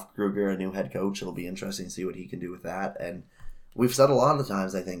brought in Ralph Kruger, a new head coach. It'll be interesting to see what he can do with that. And we've said a lot of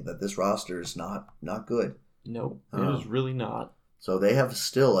times, I think, that this roster is not good. No, it is really not. So they have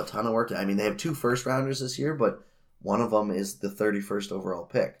still a ton of work to... I mean, they have 2 first-rounders this year, but one of them is the 31st overall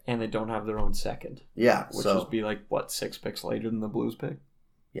pick. And they don't have their own second. Yeah, which would be like, 6 picks later than the Blues pick?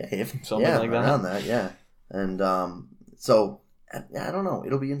 Yeah, if something like that. Around that, yeah. And so, I don't know.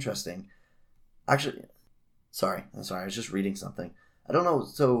 It'll be interesting. Actually, sorry. I was just reading something. I don't know.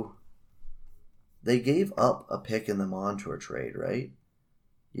 So, they gave up a pick in the Montour trade, right?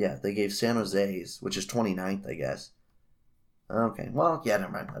 Yeah, they gave San Jose's, which is 29th, I guess. Okay, well, yeah,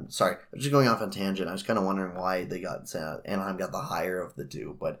 never mind. I'm sorry. I'm just going off on tangent. I was kind of wondering why Anaheim got the higher of the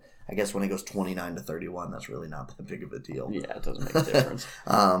 2, but I guess when it goes 29 to 31, that's really not that big of a deal. Yeah, it doesn't make a difference.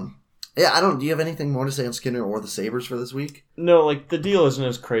 Do you have anything more to say on Skinner or the Sabres for this week? No, like, the deal isn't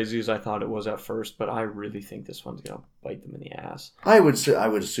as crazy as I thought it was at first, but I really think this one's going to bite them in the ass. I would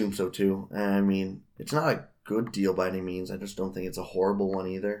assume so, too. I mean, it's not a good deal by any means. I just don't think it's a horrible one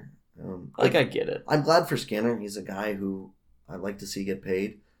either. I get it. I'm glad for Skinner. He's a guy who I'd like to see get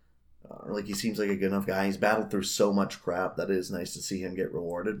paid. He seems like a good enough guy. He's battled through so much crap that it is nice to see him get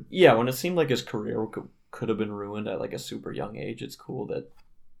rewarded. Yeah, when it seemed like his career could have been ruined at like a super young age, it's cool that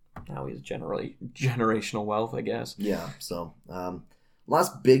now he's generational wealth, I guess. Yeah, so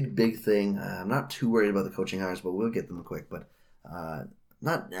last big thing. I'm not too worried about the coaching hires, but we'll get them quick. But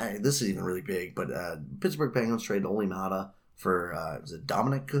this is even really big. But Pittsburgh Penguins trade Olli Maatta for is it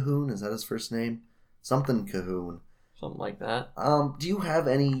Dominic Cahoon? Is that his first name? Something Cahoon. Something like that. Do you have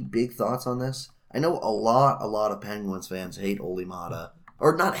any big thoughts on this? I know a lot of Penguins fans hate Olli Maatta.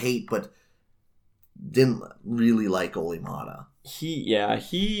 Or not hate, but didn't really like Olli Maatta.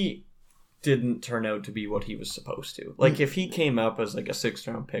 he didn't turn out to be what he was supposed to. Like, if he came up as like a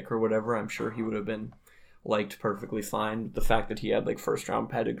 6th-round pick or whatever, I'm sure he would have been liked perfectly fine. The fact that he had like 1st-round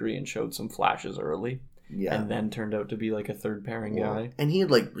pedigree and showed some flashes early, and then turned out to be like a 3rd pairing guy. And he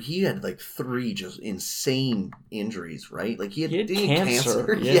had like 3 just insane injuries, right? Like he had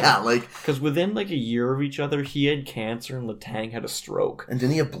cancer. Yeah, like because within like a year of each other, he had cancer and Letang had a stroke. And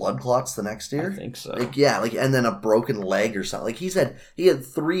didn't he have blood clots the next year? I think so. Like and then a broken leg or something. Like he had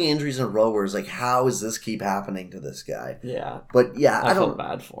 3 injuries in a row where it's like, how does this keep happening to this guy? Yeah. But yeah, I felt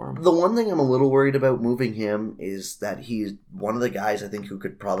bad for him. The one thing I'm a little worried about moving him is that he's one of the guys I think who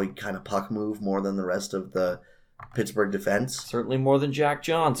could probably kind of puck move more than the rest of the Pittsburgh defense. Certainly more than Jack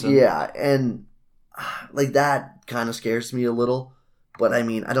Johnson. Yeah, and like that kind of scares me a little. But I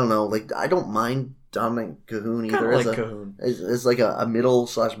mean, I don't know. Like, I don't mind Dominic Cahoon either. As like a middle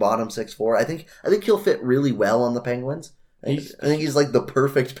 / bottom 6'4". I think he'll fit really well on the Penguins. I think he's like the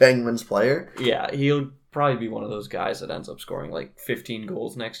perfect Penguins player. Yeah, he'll probably be one of those guys that ends up scoring like 15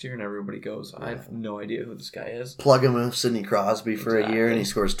 goals next year, and everybody goes, I have no idea who this guy is. Plug him with Sidney Crosby for a year, and he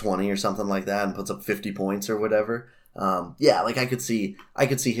scores 20 or something like that, and puts up 50 points or whatever. Like I could see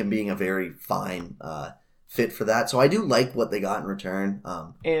him being a very fine fit for that. So I do like what they got in return.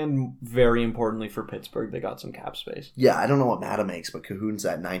 And very importantly for Pittsburgh, they got some cap space. Yeah, I don't know what Mata makes, but Cahoon's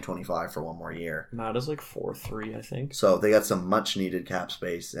at $925 for one more year. Mata's like 4.3, I think. So they got some much needed cap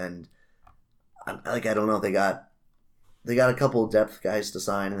space, and I don't know. They got a couple of depth guys to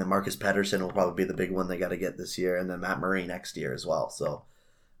sign, and then Marcus Pettersson will probably be the big one they got to get this year, and then Matt Murray next year as well. So,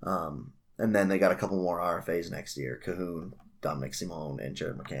 and then they got a couple more RFAs next year: Cahoon, Dominic Simone, and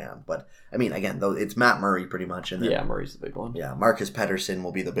Jared McCann. But I mean, again, though, it's Matt Murray pretty much, and then, Murray's the big one. Yeah, Marcus Pettersson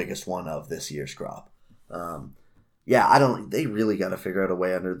will be the biggest one of this year's crop. They really got to figure out a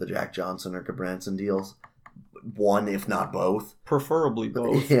way under the Jack Johnson or Gabranson deals. One, if not both, preferably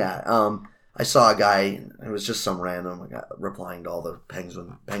both. Yeah. I saw a guy, it was just some random guy replying to all the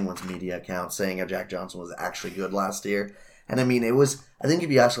Penguins media accounts saying how Jack Johnson was actually good last year. And I mean, I think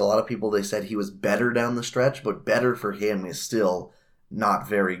if you ask a lot of people, they said he was better down the stretch, but better for him is still not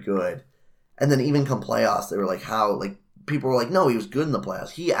very good. And then even come playoffs, they were like, people were like, no, he was good in the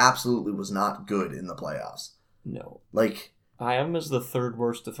playoffs. He absolutely was not good in the playoffs. No. Like, I have him as the 3rd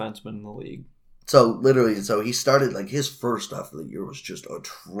worst defenseman in the league. So he started, like, his first half of the year was just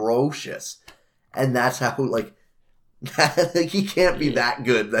atrocious. And that's how, like, he can't be that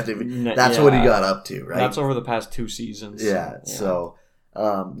good. That's what he got up to, right? That's over the past 2 seasons. So,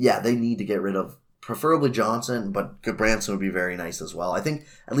 they need to get rid of, preferably Johnson, but Gabranson would be very nice as well. I think,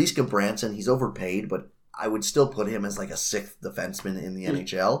 at least Gabranson, he's overpaid, but I would still put him as, like, a 6th defenseman in the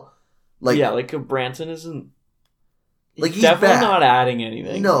NHL. Like Gabranson isn't... Like, he's definitely bad. Not adding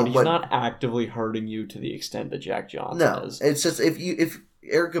anything. No, but he's not actively hurting you to the extent that Jack Johnson is. It's just if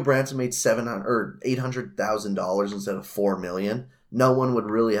Eric Gabranson made $800,000 instead of $4 million, no one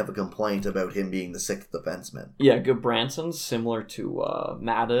would really have a complaint about him being the 6th defenseman. Yeah, Goodbranson's similar to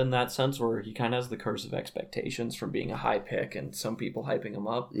Mata in that sense, where he kind of has the curse of expectations from being a high pick and some people hyping him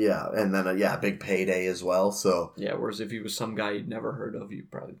up. Yeah, and then a big payday as well. So yeah, whereas if he was some guy you'd never heard of, you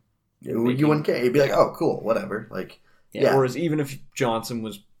probably you wouldn't care. You'd be like, oh, cool, whatever. Like. Yeah. Whereas even if Johnson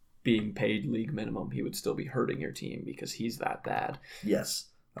was being paid league minimum, he would still be hurting your team because he's that bad. Yes.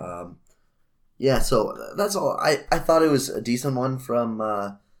 So that's all. I thought it was a decent one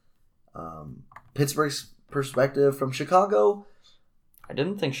from Pittsburgh's perspective. From Chicago, I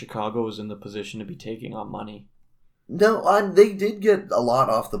didn't think Chicago was in the position to be taking on money. No, they did get a lot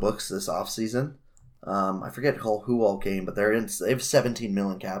off the books this offseason. I forget who all came, but they have 17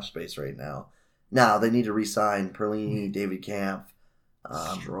 million cap space right now. Now, they need to re-sign Perlini, David Kampf,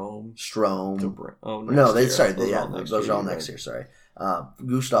 Strome. Those are all next year, sorry.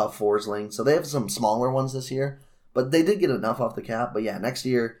 Gustav Forsling. So they have some smaller ones this year, but they did get enough off the cap. But yeah, next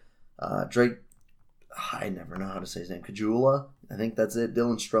year, Drake, I never know how to say his name, Kajula, I think that's it,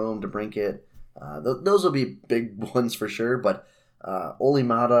 Dylan Strome, DeBrincat. Those will be big ones for sure, but Olli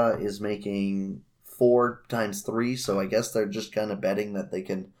Mata is making 4 times 3, so I guess they're just kind of betting that they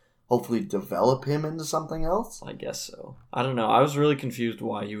can hopefully develop him into something else? I guess so. I don't know. I was really confused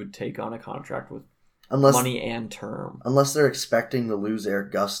why you would take on a contract with money and term. Unless they're expecting to lose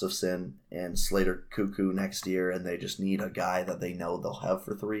Eric Gustafsson and Slater Cuckoo next year and they just need a guy that they know they'll have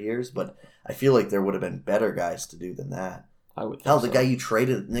for 3 years. But I feel like there would have been better guys to do than that. I would think Hell, the guy you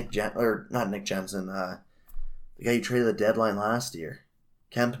traded, not Nick Jensen, the guy you traded the deadline last year.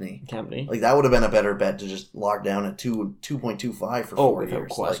 Kempney. Like, that would have been a better bet to just lock down at 2.25 for 4 years. Without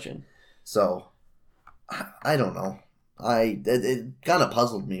question. Like, so, I don't know. It kind of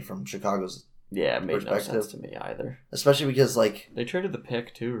puzzled me from Chicago's Yeah, it made no perspective. sense to me either. Especially because, like, They traded the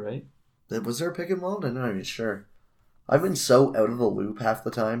pick too, right? was there a pick involved? I'm not even sure. I've been so out of the loop half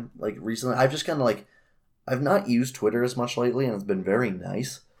the time. Like, recently, I've just kind of, like, I've not used Twitter as much lately, and it's been very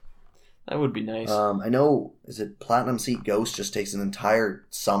nice. That would be nice. I know, is it Platinum Seat Ghost just takes an entire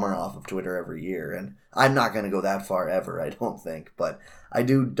summer off of Twitter every year, and I'm not going to go that far ever, I don't think. But I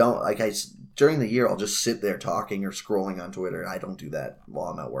during the year, I'll just sit there talking or scrolling on Twitter. I don't do that while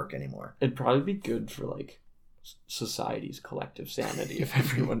I'm at work anymore. It'd probably be good for, like, society's collective sanity if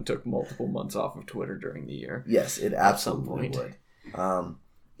everyone took multiple months off of Twitter during the year. Yes, it At some absolutely point. would.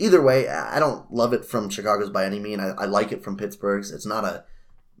 Either way, I don't love it from Chicago's by any means. I like it from Pittsburgh's. It's not a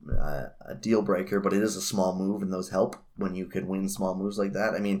deal breaker, but it is a small move, and those help when you can win small moves like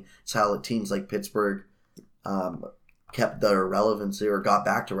that. I mean, it's how teams like Pittsburgh kept their relevancy or got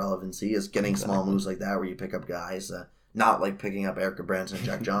back to relevancy is getting small moves like that where you pick up guys, not like picking up Erica Branson and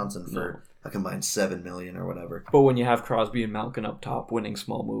Jack Johnson for a combined $7 million or whatever. But when you have Crosby and Malkin up top, winning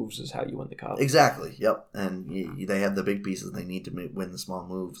small moves is how you win the cup. Exactly. Yep. And they have the big pieces they need to win the small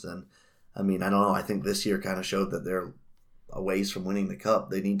moves. And I mean, I don't know. I think this year kind of showed that they're a ways from winning the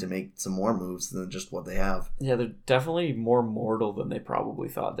cup. They need to make some more moves than just what they have. Yeah, they're definitely more mortal than they probably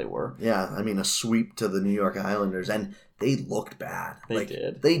thought they were. Yeah, I mean, a sweep to the New York Islanders, and they looked bad. They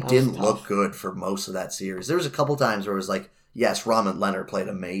did. They That didn't was look tough. good for most of that series. There was a couple times where it was like, yes, Rom and Leonard played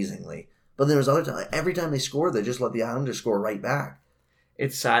amazingly, but there was other times. Every time they scored, they just let the Islanders score right back.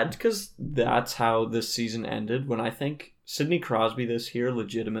 It's sad because that's how this season ended, when I think Sidney Crosby this year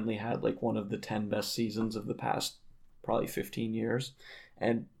legitimately had like one of the 10 best seasons of the past probably 15 years,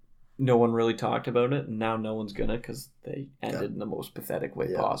 and no one really talked about it, and now no one's gonna, because they ended in the most pathetic way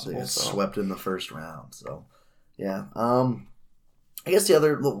They possible. got So swept in the first round. So, yeah. I guess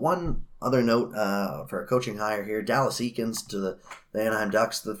one other note for a coaching hire here, Dallas Eakins to the Anaheim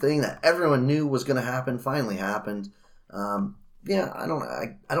Ducks. The thing that everyone knew was going to happen finally happened. Yeah, I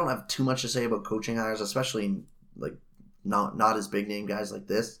don't have too much to say about coaching hires, especially like not as big name guys like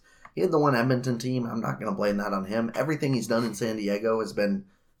this. He had the one Edmonton team. I'm not going to blame that on him. Everything he's done in San Diego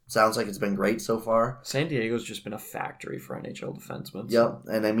sounds like it's been great so far. San Diego's just been a factory for NHL defensemen. Yep,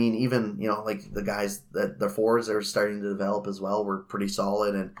 and I mean, even like the guys that the forwards that are starting to develop as well were pretty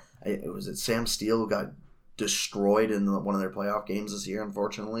solid. And it was Sam Steele who got destroyed in one of their playoff games this year.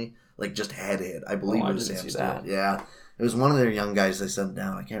 Unfortunately, like just head hit. I believe it was Sam Steele. Yeah, it was one of their young guys they sent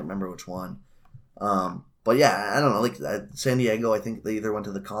down. I can't remember which one. But yeah, I don't know. Like San Diego, I think they either went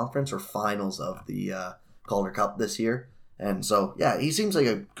to the conference or finals of the Calder Cup this year. And so, yeah, he seems like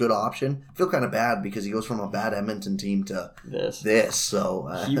a good option. I feel kind of bad because he goes from a bad Edmonton team to this. So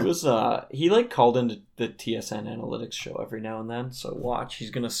he was he like called into the TSN analytics show every now and then. So watch, he's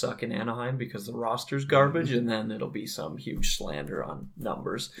gonna suck in Anaheim because the roster's garbage, and then it'll be some huge slander on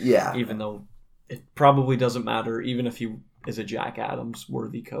numbers. Yeah, even though it probably doesn't matter. Even if he is a Jack Adams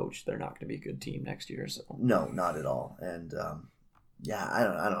worthy coach, they're not going to be a good team next year. So no, not at all. And yeah, I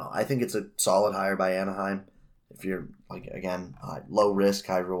don't know. I think it's a solid hire by Anaheim. If you're like again, low risk,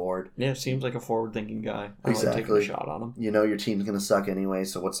 high reward. Yeah, seems like a forward thinking guy. I Exactly. like taking a shot on him. You know your team's gonna suck anyway,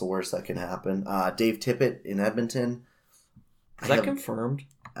 so what's the worst that can happen? Dave Tippett in Edmonton. Is that confirmed?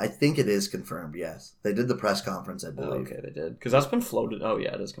 I think it is confirmed. Yes, they did the press conference. I believe. Okay, they did, because that's been floated. Oh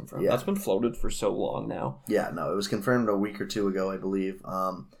yeah, it is confirmed. Yeah. That's been floated for so long now. Yeah, no, it was confirmed a week or two ago, I believe.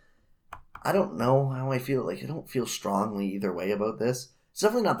 I don't know how I feel. Like I don't feel strongly either way about this. It's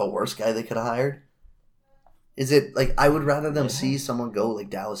definitely not the worst guy they could have hired. Is it like I would rather them see someone go like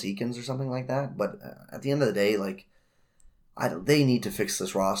Dallas Eakins or something like that? But at the end of the day, like they need to fix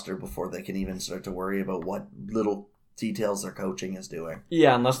this roster before they can even start to worry about what little details their coaching is doing.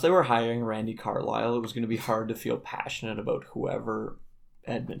 Yeah, unless they were hiring Randy Carlyle, it was going to be hard to feel passionate about whoever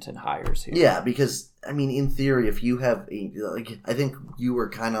Edmonton hires here. Yeah, because I mean, in theory, if you have I think you were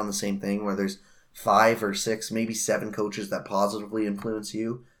kind of on the same thing where there's 5 or 6, maybe 7 coaches that positively influence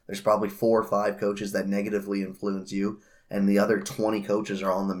you. There's probably 4 or 5 coaches that negatively influence you, and the other 20 coaches are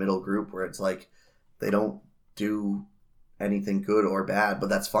all in the middle group where it's like they don't do anything good or bad, but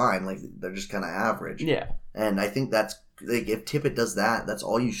that's fine. Like they're just kind of average. Yeah. And I think that's like if Tippett does that, that's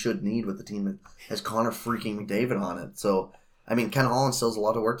all you should need with the team that has Connor freaking McDavid on it. So I mean, Ken Holland still has a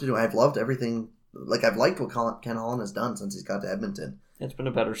lot of work to do. I've loved everything. Like I've liked what Ken Holland has done since he's got to Edmonton. It's been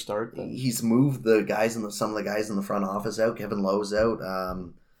a better start than He's moved the guys some of the guys in the front office out. Kevin Lowe's out.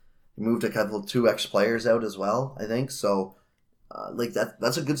 He moved a couple 2 ex-players out as well, I think. So, like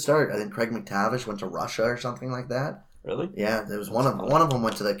that's a good start. I think Craig McTavish went to Russia or something like that. Really? Yeah, there was one of them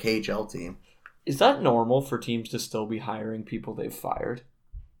went to the KHL team. Is that normal for teams to still be hiring people they've fired?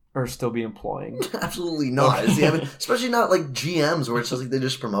 Or still be employing? Absolutely not. Okay. Especially not like GMs where it's just like they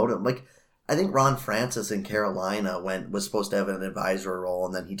just promote them. Like I think Ron Francis in Carolina was supposed to have an advisor role,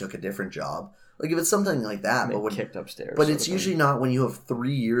 and then he took a different job. Like if it's something like that, kicked upstairs. But it's usually not when you have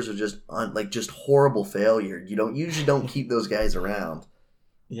 3 years of just horrible failure. You usually don't keep those guys around.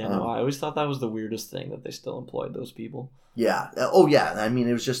 Yeah, no, I always thought that was the weirdest thing that they still employed those people. Yeah. Oh yeah. I mean,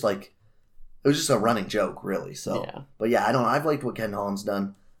 it was just a running joke, really. So, yeah. But yeah, I've liked what Ken Holland's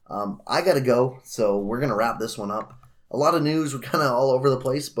done. I gotta go, so we're gonna wrap this one up. A lot of news, we're kind of all over the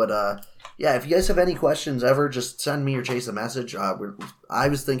place, but yeah, if you guys have any questions ever, just send me or Chase a message. I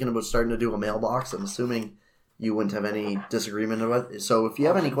was thinking about starting to do a mailbox. I'm assuming you wouldn't have any disagreement about it. So if you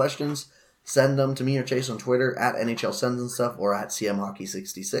have any questions, send them to me or Chase on Twitter at NHL Sends and Stuff or at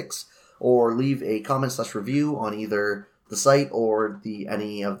CMHockey66, or leave a comment/review on either the site or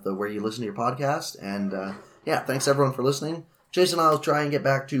any of the where you listen to your podcast. And yeah, thanks everyone for listening. Jason and I will try and get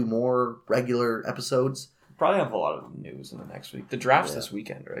back to more regular episodes. Probably have a lot of news in the next week. The draft's this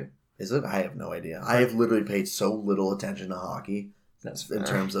weekend, right? Is it? I have no idea. I have literally paid so little attention to hockey. That's fair. In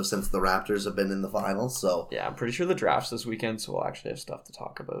terms of since the Raptors have been in the finals. So yeah, I'm pretty sure the draft's this weekend, so we'll actually have stuff to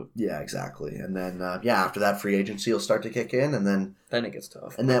talk about. Yeah, exactly. And then after that, free agency will start to kick in, and then it gets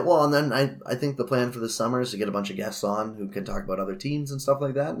tough. And then I think the plan for this summer is to get a bunch of guests on who can talk about other teams and stuff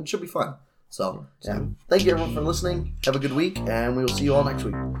like that. And it should be fun. So yeah, thank you everyone for listening. Have a good week, and we will see you all next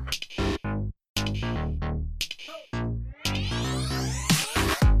week.